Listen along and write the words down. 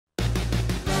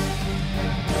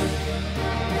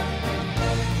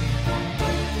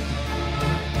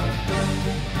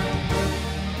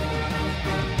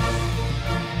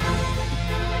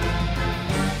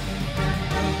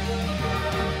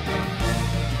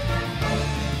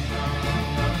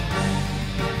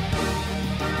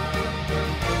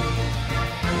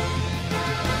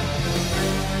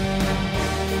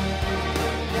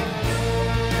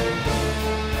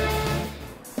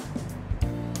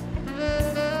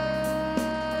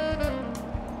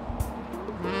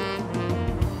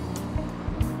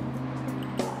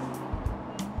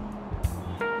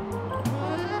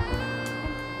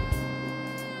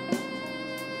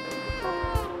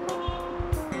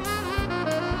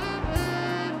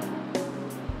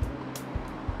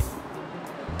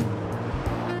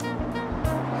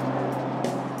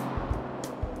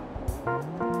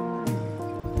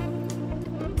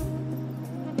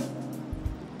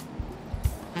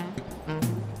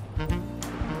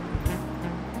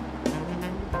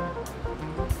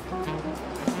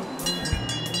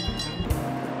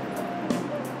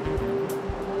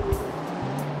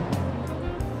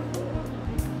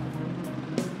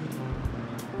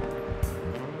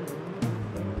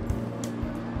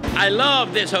I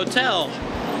love this hotel.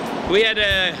 We had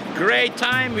a great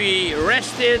time. We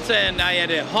rested and I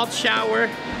had a hot shower.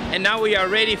 And now we are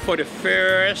ready for the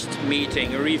first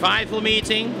meeting, a revival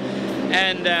meeting.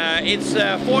 And it's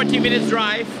a 40 minutes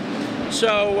drive.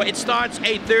 So it starts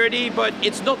 8:30, but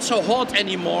it's not so hot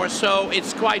anymore. So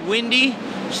it's quite windy,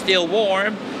 still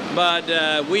warm, but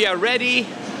we are ready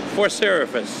for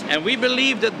service. And we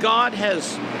believe that God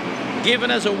has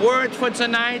given us a word for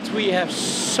tonight. We have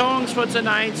songs for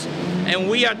tonight.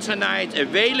 And we are tonight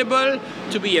available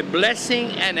to be a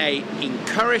blessing and an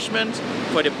encouragement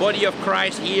for the body of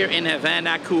Christ here in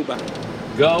Havana, Cuba.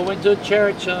 Going to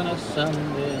church on a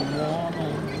Sunday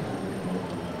morning.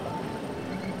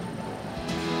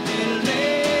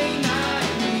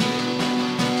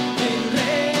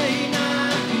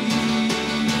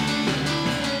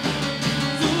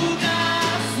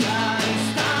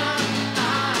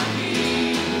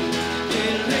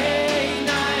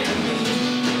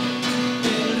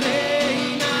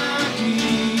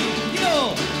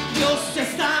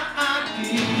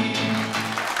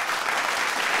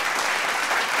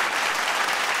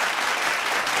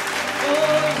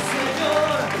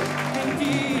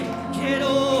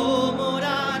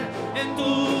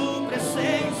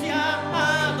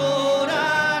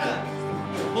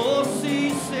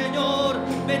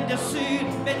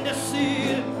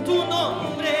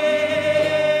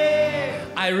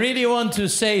 I really want to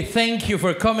say thank you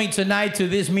for coming tonight to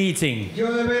this meeting.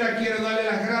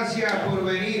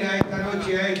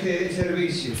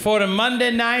 For a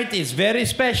Monday night, it's very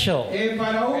special.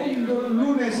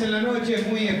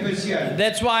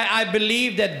 That's why I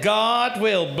believe that God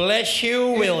will bless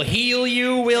you, will heal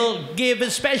you, will give a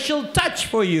special touch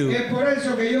for you.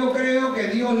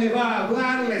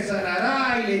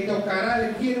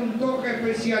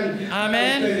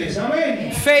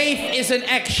 Amen. Faith is an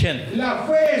action.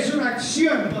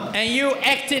 And you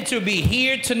acted to be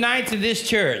here tonight in this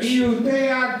church. And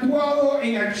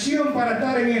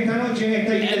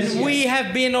we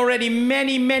have been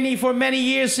already for many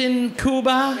years in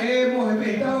Cuba.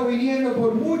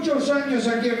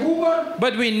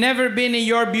 But we've never been in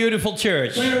your beautiful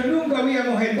church.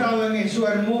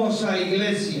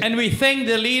 And we thank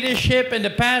the leadership and the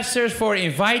pastors for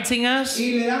inviting us.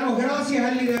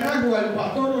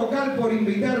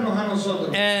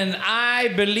 And I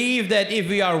believe that if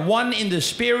we are one in the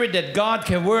Spirit, that God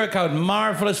can work out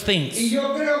marvelous things.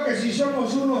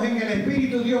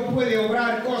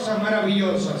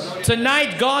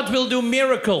 Tonight, God will do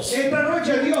miracles.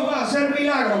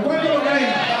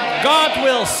 God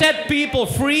will set people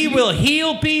free, will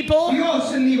heal people.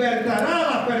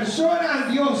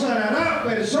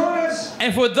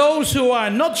 And for those who are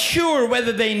not sure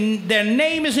whether their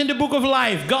name is in the book of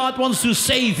life, God wants to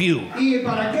save you.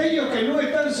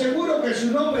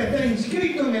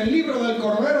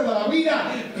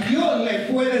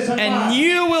 And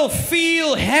you will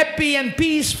feel happy and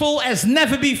peaceful as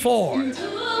never before.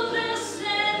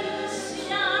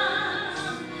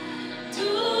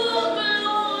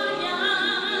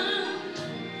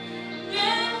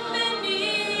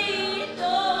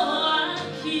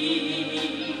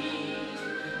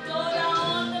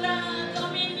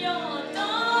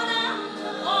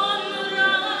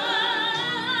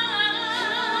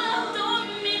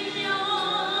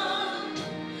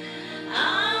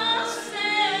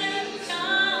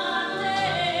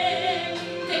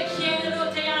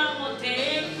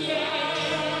 Te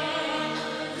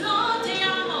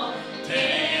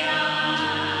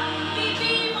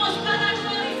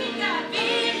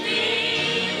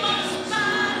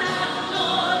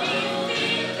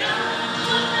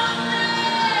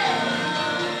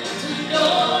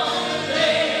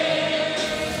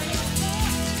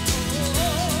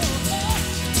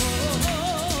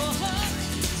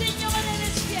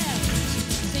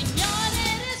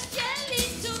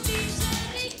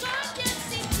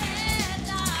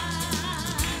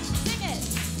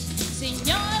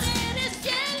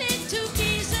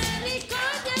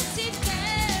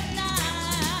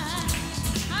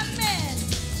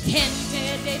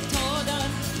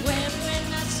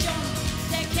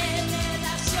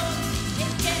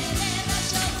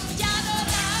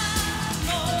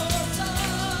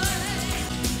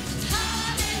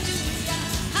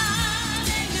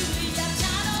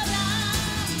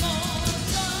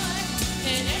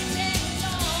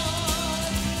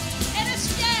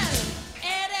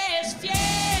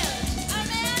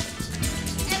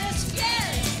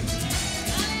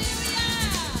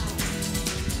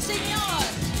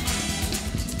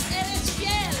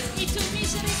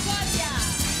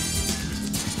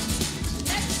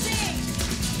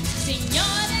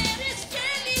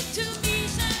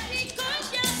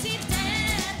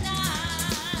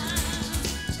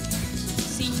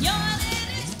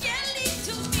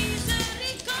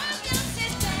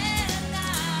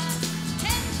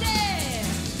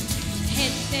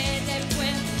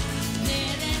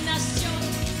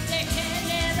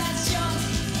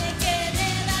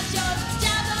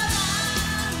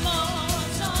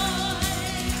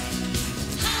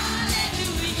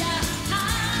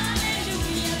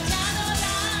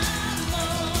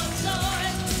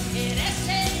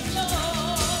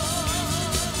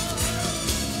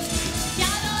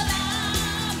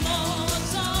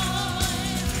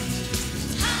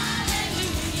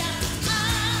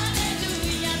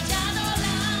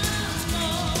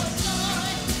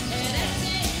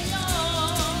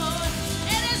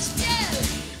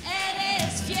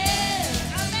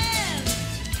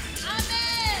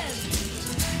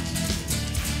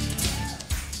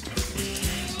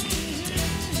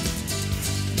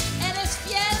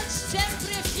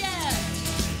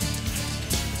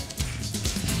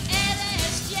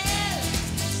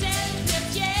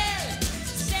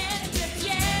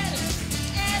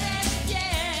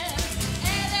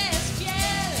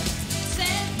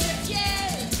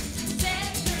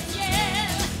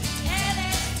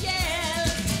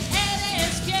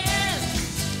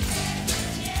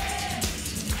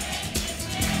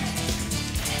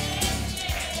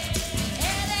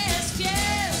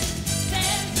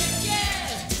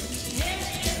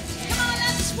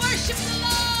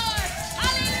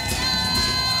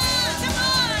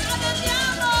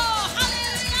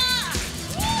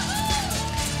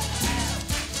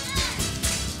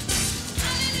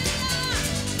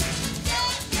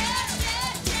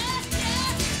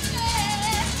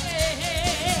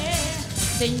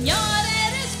Señor,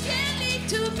 eres fiel y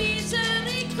tu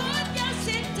misericordia es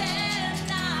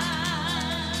eterna.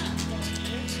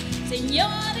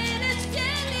 Señor, eres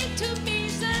fiel y tu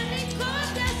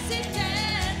misericordia es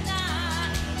eterna.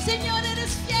 Señor,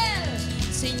 eres fiel.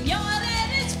 Señor,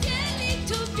 eres fiel y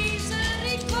tu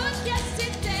misericordia es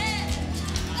eterna.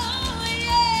 Oh,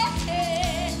 yeah.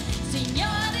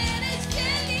 Señor, eres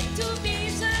fiel y tu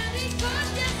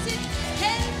misericordia es eterna.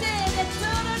 Gente de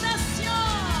toda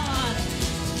nación,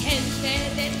 gente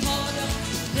de toda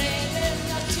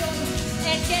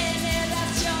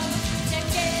generación, de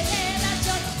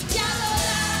generación, te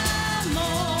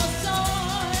adoramos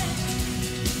hoy.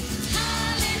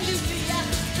 Aleluya,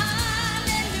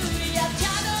 aleluya, te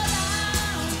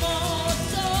adoramos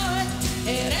hoy.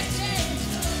 Eres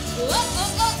Señor, oh, oh,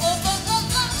 oh, oh, oh, oh,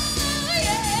 oh,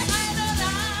 yeah,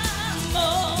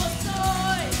 adoramos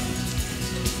hoy.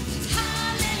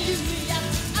 Aleluya,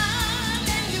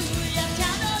 aleluya, te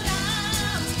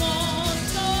adoramos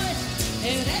hoy.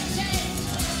 Eres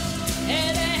Señor,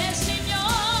 eres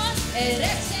Señor,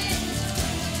 eres Señor,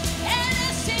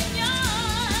 eres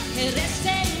Señor, eres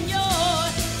Señor,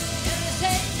 eres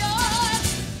Señor,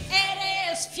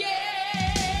 eres fiel.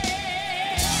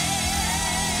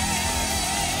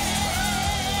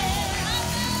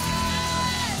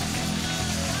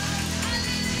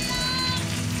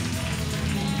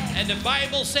 And the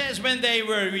Bible says when they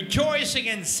were rejoicing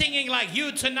and singing like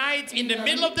you tonight in the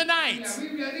middle of the night, La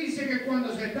Biblia dice que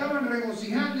cuando se estaban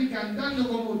regocijando y cantando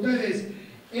como ustedes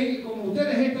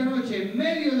esta noche en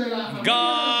medio de la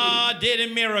God did a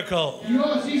miracle.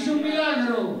 Dios hizo un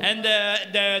milagro. And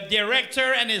the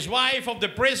director and his wife of the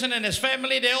prison and his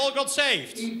family, they all got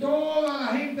saved. Y toda la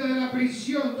gente de la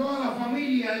prisión, toda la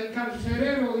familia, el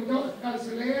carcelero y todo el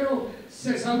carcelero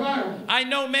se salvaron. I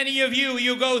know many of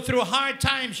you go through hard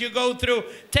times, you go through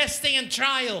testing and Yo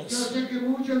trials. sé que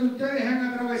muchos de ustedes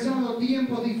han atravesado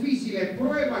tiempos difíciles,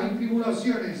 pruebas y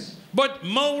tribulaciones. But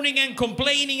moaning and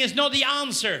complaining is not the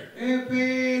answer.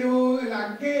 Pero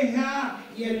la queja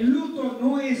y el luto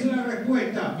no es la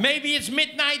respuesta. Maybe it's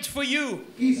midnight for you.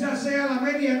 Quizás sea la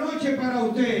medianoche para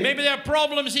usted. Maybe there are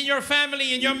problems in your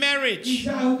family, in your marriage.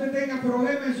 Quizás usted tenga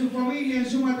problemas en su familia, en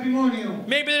su matrimonio.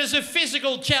 Maybe there's a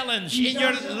physical challenge in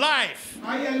your life.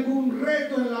 Hay algún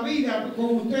reto en la vida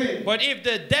con usted. But if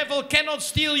the devil cannot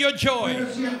steal your joy, Pero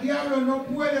si el diablo no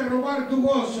puede robar tu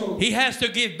gozo, he has to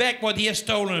give back what he has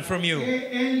stolen from you.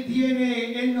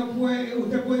 él no puede,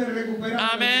 usted puede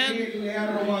recuperar Amen. lo que él le ha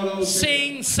robado a usted.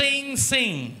 Sing, sing,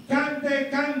 sing. Cante,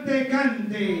 cante,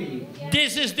 cante.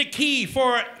 This is the key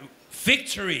for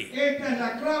victory. Esta es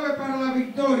la clave para la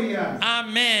victoria.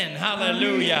 Amen.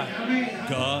 Hallelujah. Amén.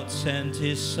 God sent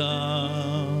his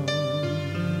son.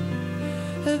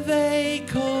 They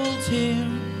called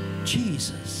him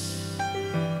Jesus.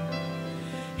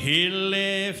 He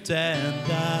lived and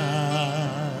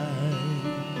died.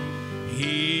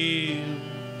 Heal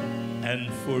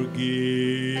and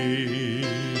forgive.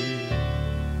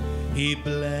 He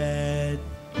bled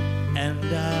and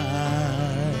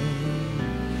died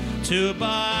to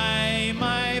buy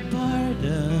my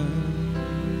pardon.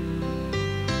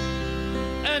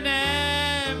 An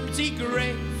empty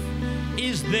grave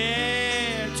is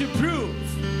there to prove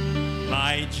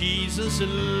my Jesus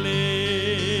lives.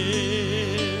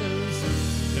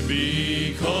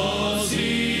 Because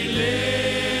he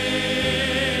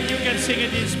lives, you can sing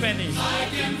it in Spanish. I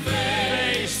can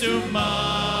face tomorrow.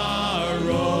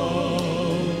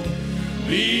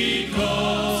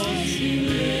 Because he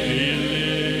lives,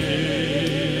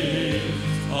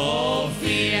 all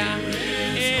fear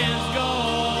is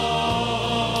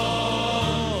gone.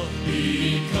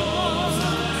 Because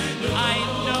I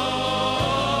know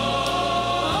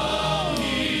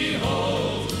he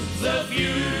holds the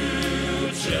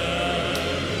future,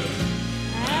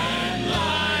 and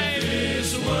life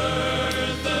is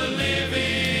worth the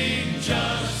living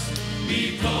just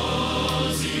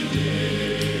because he lives.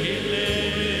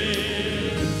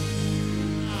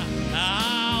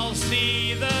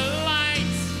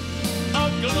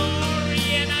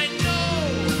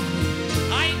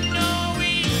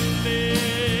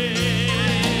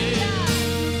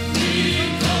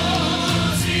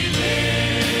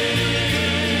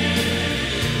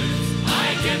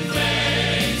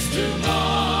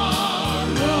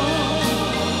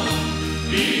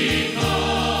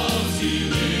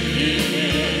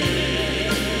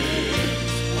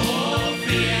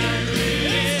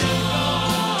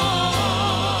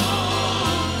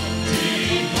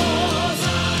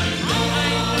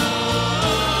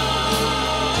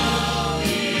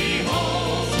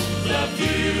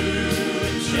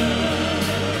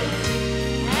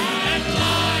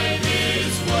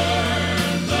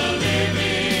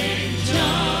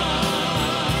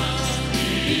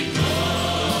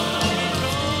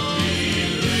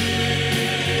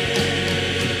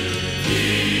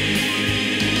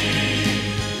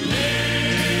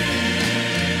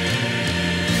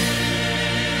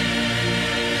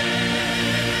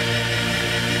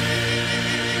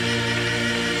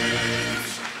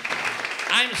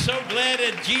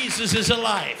 that Jesus is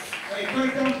alive.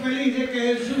 Estoy tan feliz de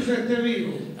que Jesús esté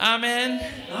vivo. Amen.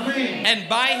 Amén. And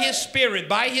by His Spirit,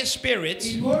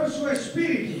 Y por su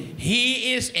espíritu,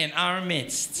 He is in our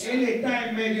midst. Él está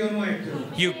en medio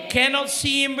nuestro. You cannot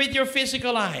see Him with your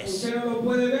physical eyes. Usted no lo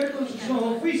puede ver con sus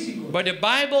ojos físicos. But the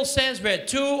Bible says where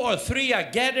 2 or 3 are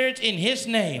gathered in His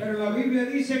name, Pero la Biblia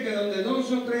dice que donde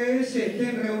 2 o 3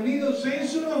 estén reunidos en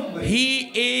su nombre,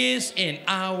 He is in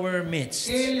our midst.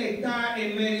 Él está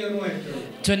en medio nuestro.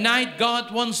 Tonight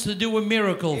God wants to do a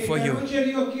miracle for Esta you. noche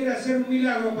Dios quiere hacer un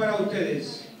milagro para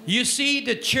ustedes. You see,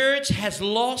 the church has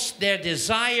lost their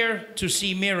desire to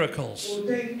see miracles.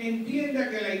 Usted entienda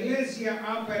que la iglesia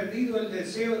ha perdido el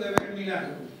deseo de ver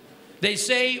milagros. They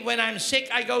say, when I'm sick,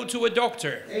 I go to a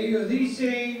doctor. Ellos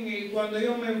dicen, cuando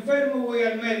yo me enfermo voy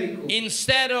al médico.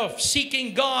 Instead of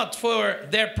seeking God for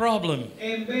their problem.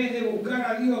 En vez de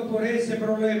buscar a Dios por ese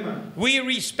problema. We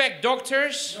respect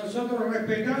doctors. Nosotros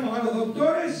respetamos a los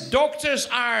doctores. Doctors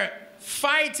are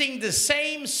fighting the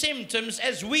same symptoms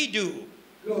as we do.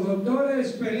 Los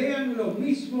doctores pelean los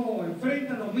mismos,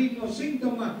 enfrentan los mismos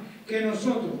síntomas que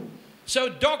nosotros. So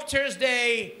doctors,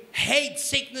 they hate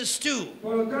sickness too.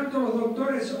 Por lo tanto, los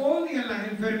doctores odian las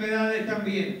enfermedades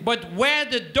también. But where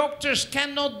the doctors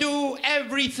cannot do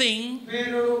everything,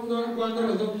 Pero cuando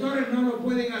los doctores no lo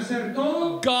pueden hacer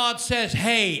todo, God says,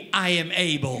 hey, I am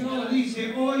able. Dios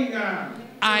dice, oiga,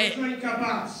 yo soy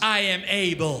capaz. I am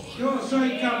able. Yo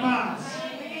soy capaz.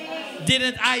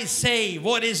 Didn't I say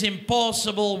what is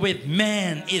impossible with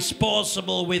man is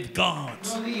possible with God?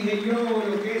 No dije yo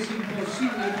lo que es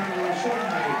imposible para los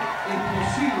hombres, es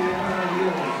posible para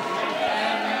Dios.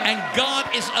 And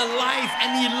God is alive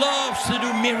and He loves to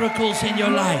do miracles in your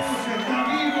life. Dios está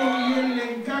vivo y Él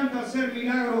le encanta hacer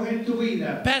milagros en tu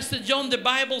vida. Pastor John, the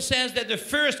Bible says that the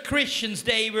first Christians,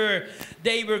 they were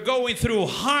going through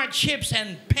hardships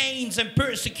and pains and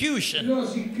persecution.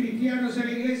 Los cristianos en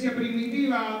la iglesia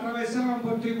primitiva atravesaban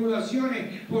por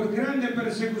tribulaciones, por grande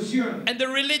persecución. And the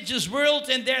religious world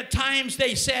in their times,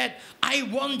 they said, I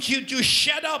want you to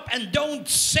shut up and don't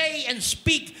say and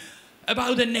speak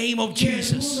about the name of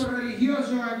Jesus. El mundo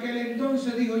religioso en aquel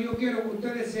entonces dijo, yo quiero que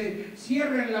ustedes se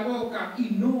cierren la boca y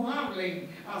no hablen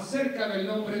acerca del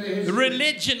nombre de Jesús.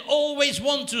 Religion always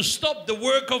wants to stop the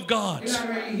work of God. La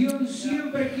religión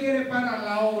siempre quiere parar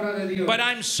la obra de Dios. But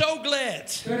I'm so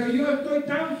glad Pero yo estoy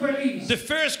tan feliz. the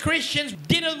first Christians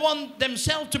didn't want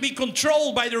themselves to be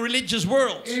controlled by the religious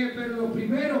world. Pero los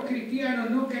primeros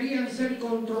cristianos no querían ser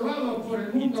controlados por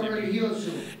el mundo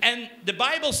religioso. And the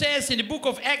Bible says in the book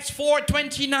of Acts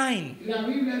 4:29, La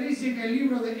Biblia dice en el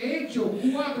libro de Hechos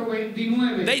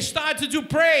 4:29 they started to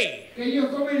pray. que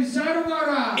ellos comenzaron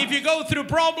a orar. If you go through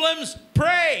problems,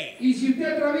 pray. Y si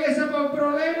usted atraviesa por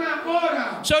problemas,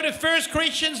 ora. So the first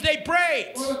Christians, they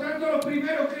prayed. Por lo tanto, los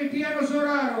primeros cristianos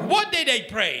oraron. What did they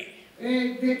pray?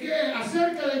 ¿De qué?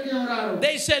 ¿Acerca de qué oraron?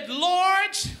 They said,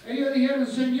 Lord, Ellos dijeron,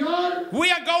 Señor, we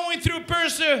are going through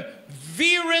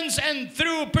perseverance and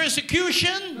through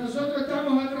persecution. nosotros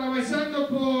estamos atravesando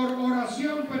por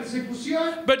oración,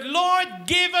 persecución. But Lord,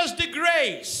 give us the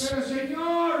grace Pero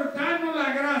Señor, danos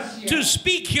la gracia to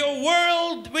speak your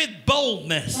word with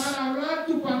boldness, para hablar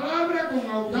tu palabra con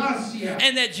audacia.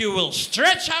 and that you will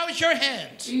stretch out your hand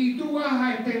Y tú vas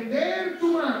a extender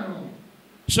tu mano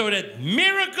so that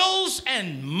miracles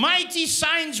and mighty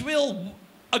signs will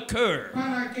occur.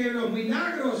 para que los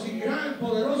milagros y gran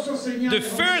poderosos señales. The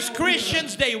first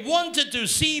Christians, they wanted to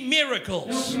see Los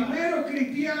miracles. primeros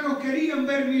cristianos querían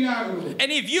ver milagros. And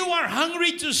if you are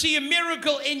hungry to see a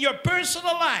miracle in your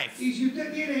personal life, Y si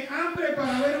usted tiene hambre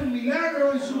para ver un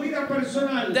milagro en su vida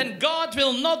personal, then God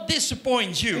will not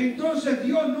disappoint you. entonces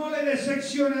Dios no le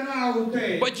decepcionará a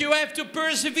usted. But you have to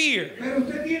persevere. Pero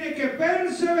usted tiene que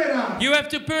perseverar. You have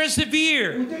to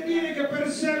persevere. Usted tiene que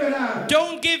perseverar.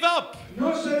 Don't give up.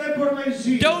 No se dé por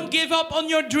vencido. Don't give up on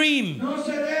your dream. No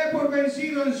se dé por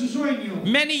vencido en su sueño.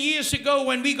 Many years ago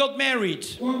when we got married,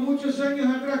 Por muchos años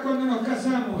atrás cuando nos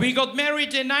casamos, we got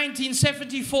married in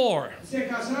 1974. se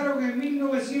casaron en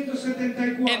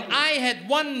 1974. And I had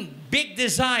one big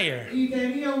desire Y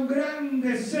tenía un gran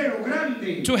deseo,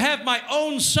 grande, to have my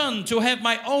own son, to have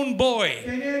my own boy.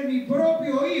 tener mi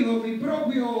propio hijo, mi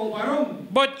propio varón.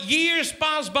 But years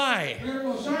passed by. Pero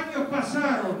los años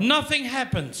pasaron, Nothing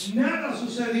happened. nada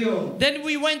sucedió. Then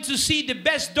we went to see the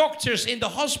best doctors in the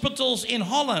hospitals in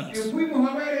Holland. Fuimos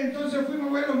a ver, entonces fuimos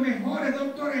a ver los mejores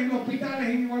doctores en los hospitales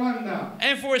en Holanda.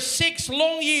 And for 6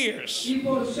 long years, Y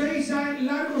por 6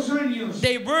 largos años,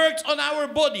 they worked on our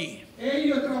body.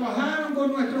 ellos trabajaron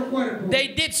con nuestro cuerpo. They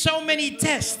did so many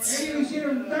tests. Ellos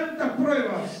hicieron tantas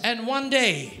pruebas. And one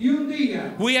day, Y un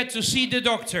día we had to see the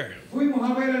doctor. fuimos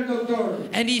a ver al doctor.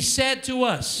 And he said to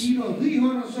us, Y nos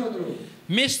dijo a nosotros,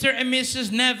 Mr. and Mrs.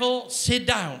 Knevel, sit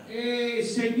down.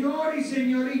 señor y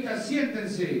señorita,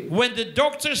 siéntense. When the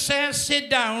doctor says sit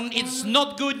down, it's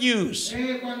not good news.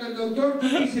 Cuando el doctor te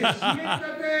dice,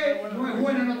 siéntate, no es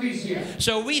buena noticia.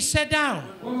 So we sat down.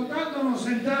 Por lo tanto, nos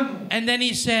sentamos. And then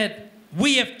he said,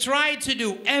 we have tried to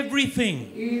do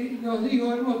everything Y nos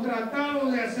dijo, hemos tratado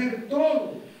de hacer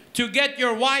todo to get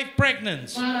your wife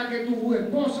pregnant. para que tu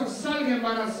esposa salga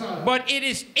embarazada. But it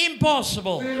is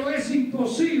impossible Pero es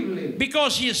imposible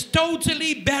because she is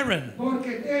totally barren.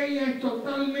 porque ella es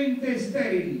totalmente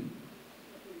estéril.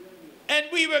 And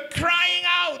we were crying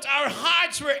out. Our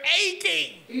hearts were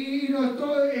aching. Y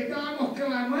estábamos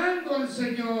clamando al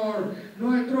Señor,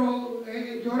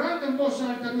 llorando en voz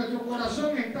alta, nuestro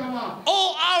corazón estaba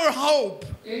All our hope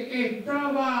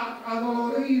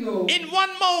adolorido. in one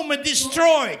moment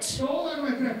destroyed. Toda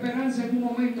nuestra esperanza en un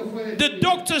momento fue The destruida.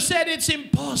 doctor said it's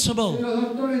impossible. Los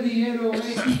doctores dijeron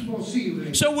es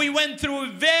imposible. So we went through a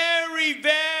very,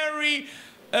 very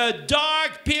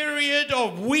dark period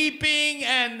of weeping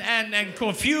and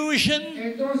confusion.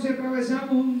 Entonces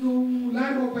atravesamos un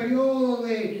largo periodo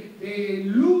de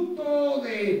luto,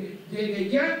 de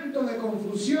llanto, de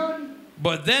confusión.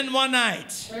 But then one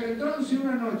night, Pero entonces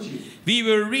una noche we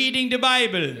were reading the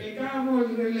Bible.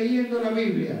 estábamos leyendo la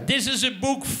Biblia. This is a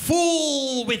book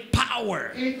full with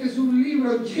power. Este es un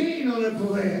libro lleno de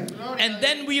poder. And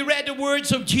then we read the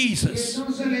words of Y Jesus,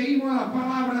 entonces leímos las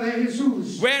palabras de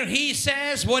Jesús. where he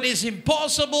says, what is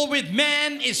impossible with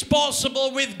man is possible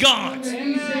with God.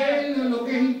 Donde dice él lo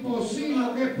que es imposible,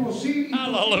 lo que es posible.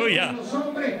 Hallelujah. Para los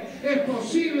hombres es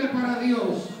posible para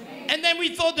Dios. And then we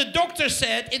thought the doctor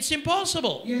said it's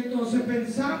impossible. Y entonces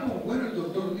pensamos, bueno, el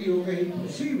doctor dijo que es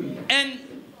imposible.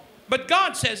 But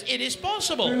God says it is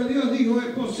possible. Pero Dios dijo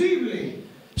es posible.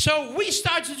 So we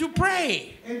started to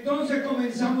pray. Entonces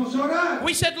comenzamos a orar.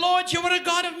 We said, Lord, you are a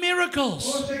God of Oh miracles.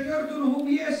 Señor, tú nos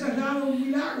hubieses dado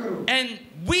un milagro. And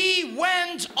we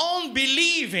went on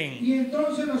believing. Y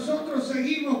entonces nosotros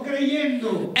seguimos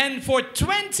creyendo. And for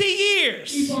 20 Y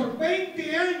years, por 20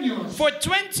 años. for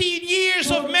 20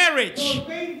 years of marriage, Por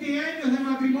 20 años de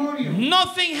matrimonio.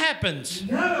 nothing happened.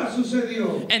 Nada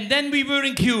sucedió. And then we were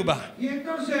in Cuba. Y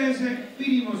entonces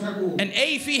vinimos a Cuba. And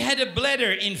Efi had a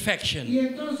bladder Y infection.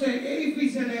 entonces Efi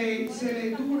se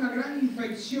le tuvo una gran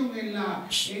infección en la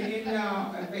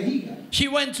vejiga. She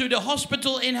went to the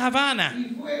hospital in Havana.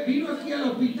 Y vino aquí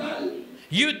al hospital.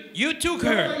 You took Yo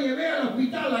la her. llevé al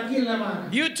hospital aquí en La Habana.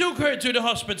 You took her to the Yo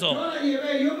hospital.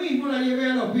 yo mismo la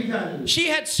llevé al hospital. She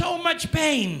had so much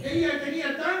pain. Ella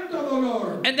tenía tanto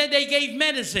dolor. And then they gave Y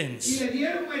medicines. le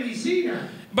dieron medicina.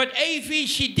 But Efi,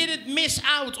 she didn't miss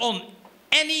out on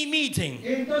any meeting.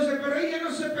 Entonces, pero ella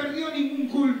no se perdió ningún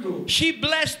culto. She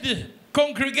blessed the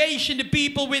congregation, the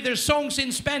people, with her songs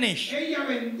in Spanish. Ella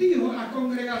bendijo las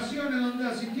congregaciones donde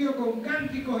asistió con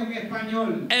cánticos en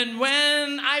español. And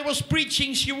when I was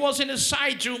preaching, she was in a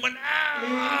side room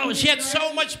and she had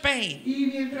so much pain.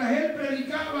 Y mientras él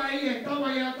predicaba, ella estaba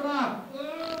allá atrás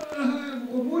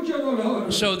con mucho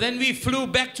dolor. So then we flew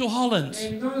back to Holland.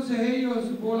 Entonces ellos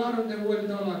volaron de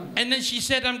vuelta a Holanda. And then she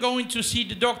said, I'm going to see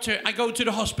the doctor. I go to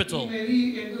the hospital.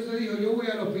 Entonces dijo, yo voy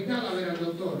al hospital a ver al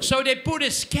doctor. So they put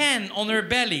a scan on her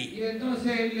belly. Y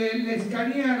entonces le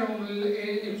escanearon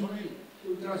el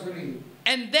ultrasonido.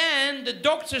 And then the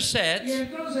doctor Y said,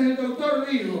 entonces el doctor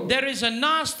dijo, there is a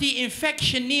nasty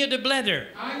infection near the bladder.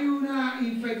 hay una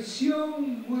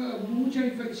infección, mucha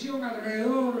infección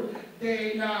alrededor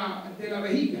de la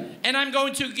vejiga. And I'm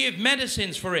going to give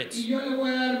medicines for it. Y yo le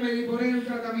voy a poner un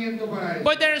tratamiento para eso.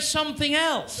 But there is something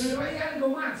else. Pero hay algo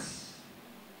más.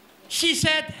 She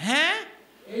said, huh?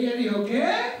 Ella dijo,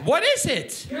 ¿qué? What is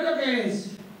it? ¿Qué es lo que es?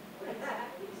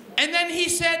 And then he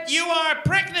said, you are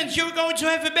pregnant, you're going to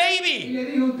have a Y baby. le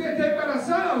dijo, usted está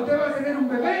embarazada, usted va a tener un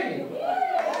bebé.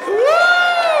 Woo!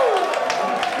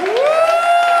 Woo!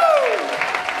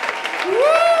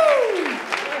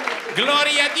 Woo!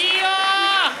 Gloria a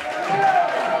Dios!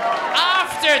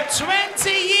 After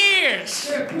 20 years,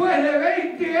 Después de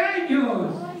 20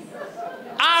 años.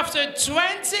 after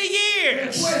 20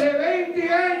 years, Después de 20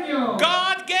 años.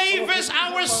 God gave us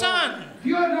our son.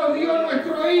 Dios nos dio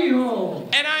nuestro hijo.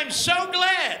 And I'm so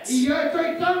glad Y yo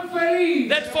estoy tan feliz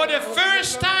that for the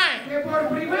first time, que por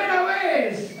primera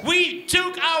vez we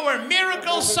took our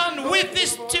miracle son with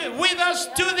us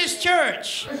to this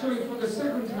church. Actually, for the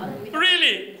second time.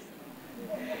 Really?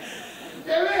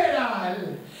 De veras.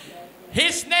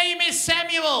 His name is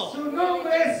Samuel. Su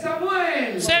nombre es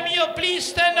Samuel. Samuel, please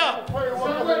stand up.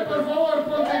 Samuel, por favor,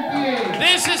 ponte en pie.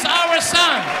 This is our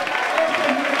son. Este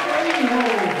es nuestro hijo.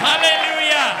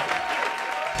 Hallelujah.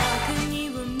 Elke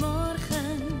nieuwe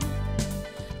morgen,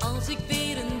 als ik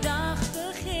weer een dag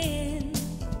begin,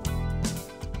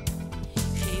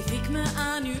 geef ik me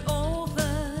aan u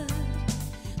over,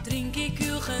 drink ik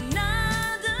uw genade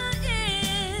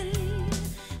in.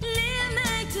 Leer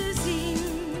mij te zien,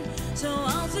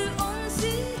 zoals u ons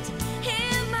ziet,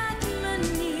 Heer, maak me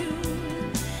nieuw.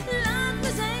 Laat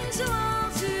me zijn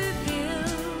zoals u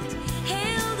wilt,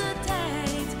 heel de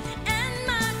tijd, en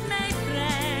maak mij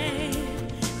vrij.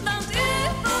 Want u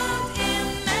woont in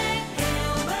mij,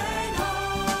 heel mijn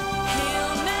hart,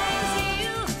 heel mijn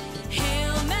ziel,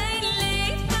 heel mijn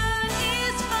leven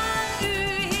is van u,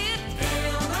 Heer.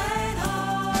 Heel mijn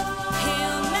hart,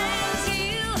 heel mijn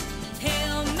ziel,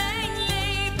 heel mijn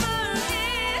leven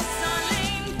is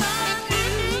alleen van u.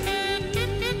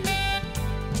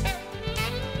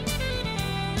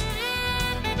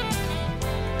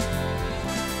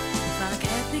 Vaak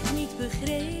heb ik niet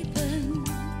begrepen,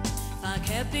 vaak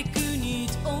heb ik u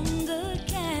niet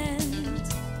onderkend.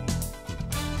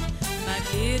 Maar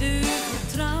ik leerde u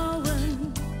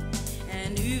vertrouwen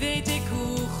en nu weet ik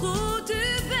hoe goed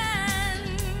u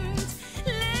bent.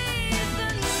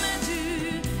 Leven met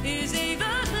u is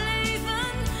eeuwig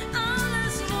leven,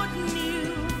 alles wordt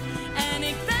nieuw. En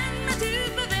ik ben met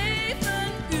u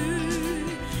beweven, u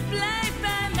blijft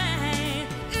bij mij,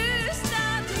 u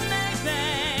staat mij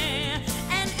bij.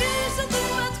 En u zult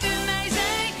doen wat u mij zei.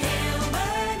 Heel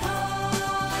mijn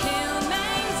hart, heel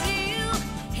mijn ziel,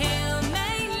 heel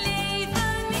mijn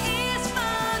leven is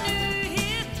van u,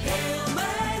 Heer. Heel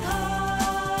mijn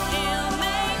hart, heel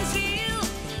mijn ziel,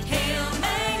 heel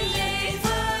mijn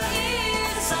leven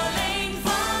is alleen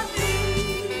van u.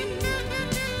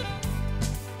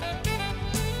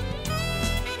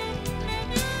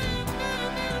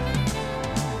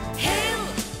 Heel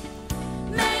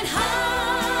mijn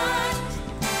hart,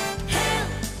 heel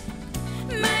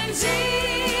mijn ziel.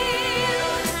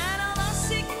 En al was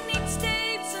ik niet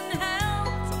steeds een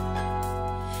held,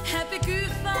 heb ik u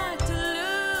vaak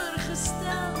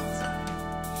teleurgesteld.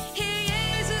 Heer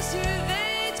Jezus, u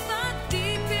weet wat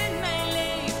diep in mij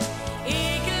leeft.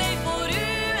 Ik leef voor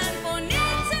u en voor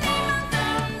niets en niemand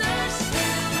anders.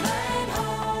 Heel mijn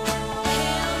hart,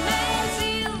 heel mijn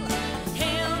ziel,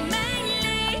 heel mijn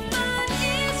leven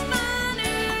is van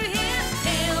u, Heer.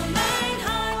 Heel mijn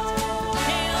hart,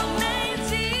 heel mijn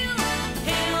ziel,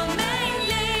 heel mijn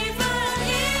leven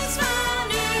is van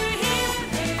u, Heer.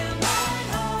 Heel mijn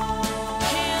hart,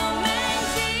 heel mijn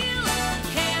ziel,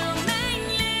 heel mijn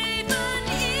leven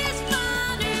is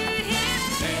van u, Heer.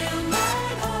 Heel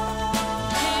mijn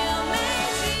hart, heel mijn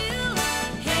ziel,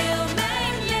 heel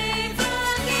mijn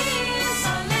leven is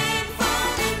alleen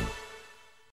van u.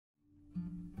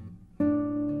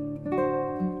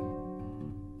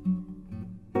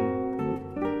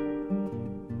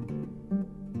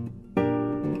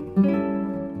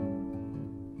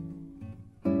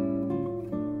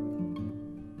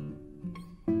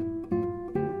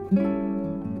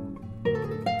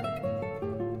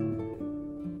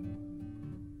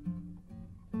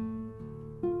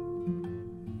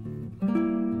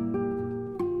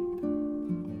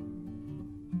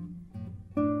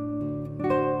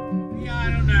 We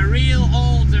are on a real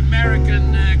old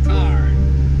American car,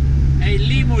 a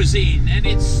limousine, and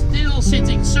it's still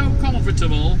sitting so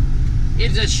comfortable.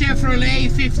 It's a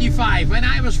Chevrolet 55. When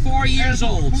I was 4 years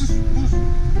old,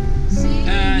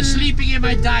 sleeping in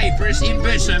my diapers in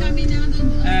Bussum,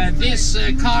 this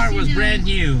car was brand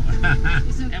new.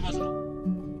 It was